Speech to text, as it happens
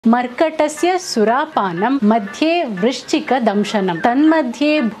मर्कटस्य सुरापानं मध्ये वृश्चिक दंशनम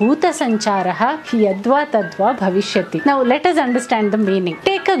तन्मध्ये भूत संचारः यद्वा तद्वा भविष्यति. Now let us understand the meaning.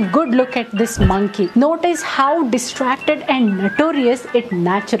 Take a good look at this monkey. Notice how distracted and notorious it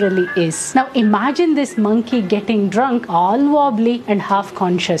naturally is. Now imagine this monkey getting drunk, all wobbly and half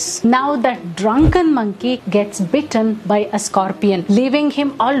conscious. Now that drunken monkey gets bitten by a scorpion, leaving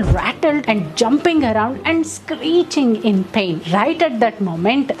him all rattled and jumping around and screeching in pain. Right at that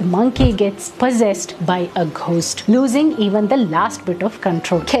moment, the monkey gets possessed by a ghost, losing even the last bit of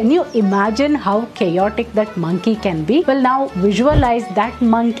control. Can you imagine how chaotic that monkey can be? Well, now visualize that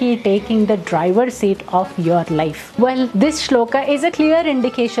monkey taking the driver's seat of your life. Well, this shloka is a clear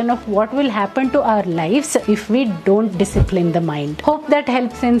indication of what will happen to our lives if we don't discipline the mind. Hope that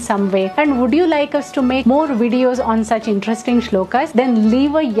helps in some way. And would you like us to make more videos on such interesting shlokas? Then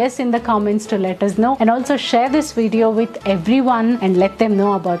leave a yes in the comments to let us know, and also share this video with everyone and let them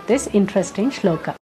know about this interesting shloka.